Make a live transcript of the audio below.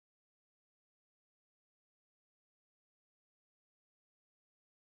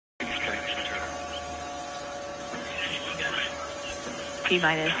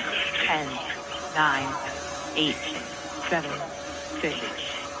T-minus 10, 9, 8, 7, 6,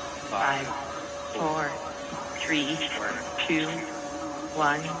 5, 4, 3, 2,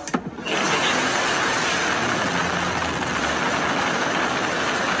 1.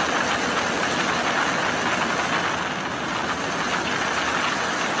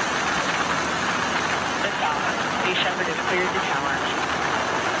 Shepard has cleared the tower.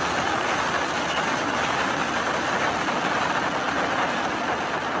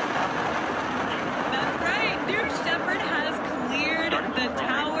 That's right. New Shepard has cleared the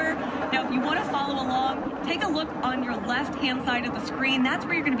tower. Now, if you want to follow along, take a look on your left-hand side of the screen. That's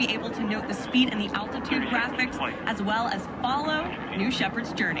where you're going to be able to note the speed and the altitude graphics, as well as follow New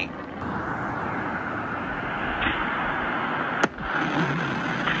Shepard's journey.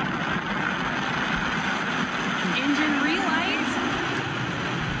 Engine relight.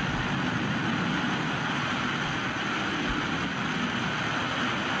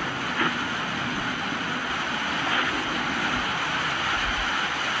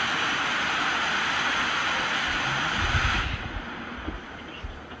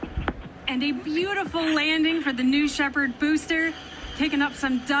 And a beautiful landing for the New Shepard booster, kicking up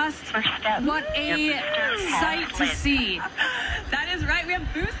some dust. What a sight to see. That is right, we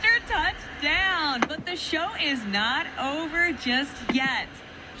have booster touchdown, but the show is not over just yet.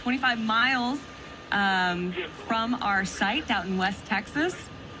 25 miles from our site out in West Texas.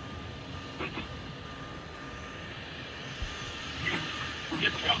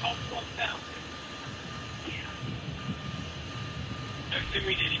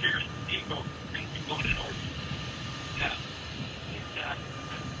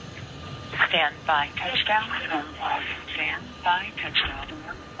 Stand by touchdown. Stand by touchdown.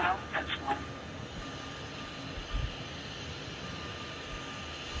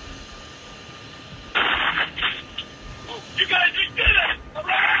 You guys just did it!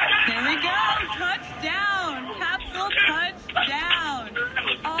 There we go, touchdown, capsule touchdown.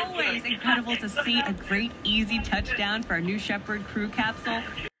 Always incredible to see a great, easy touchdown for our New Shepard crew capsule.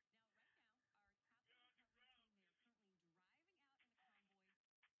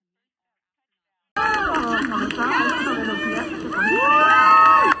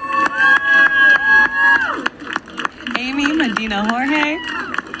 Aymette Medina Jorge.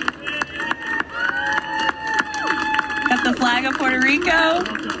 Got the flag of Puerto Rico.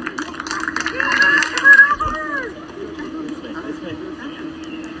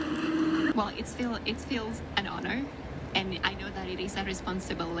 Well, it feels an honor, and I know that it is a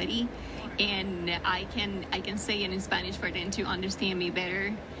responsibility, and I can say it in Spanish for them to understand me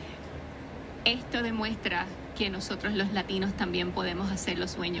better. Esto demuestra que nosotros los latinos también podemos hacer los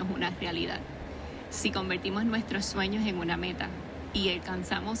sueños una realidad. Si convertimos nuestros sueños en una meta y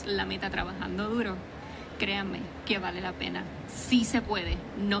alcanzamos la meta trabajando duro, créanme que vale la pena. Sí se puede,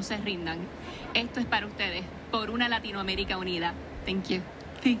 no se rindan. Esto es para ustedes, por una Latinoamérica unida. Thank you.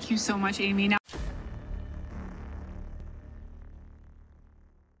 Thank you so much, Amy. Now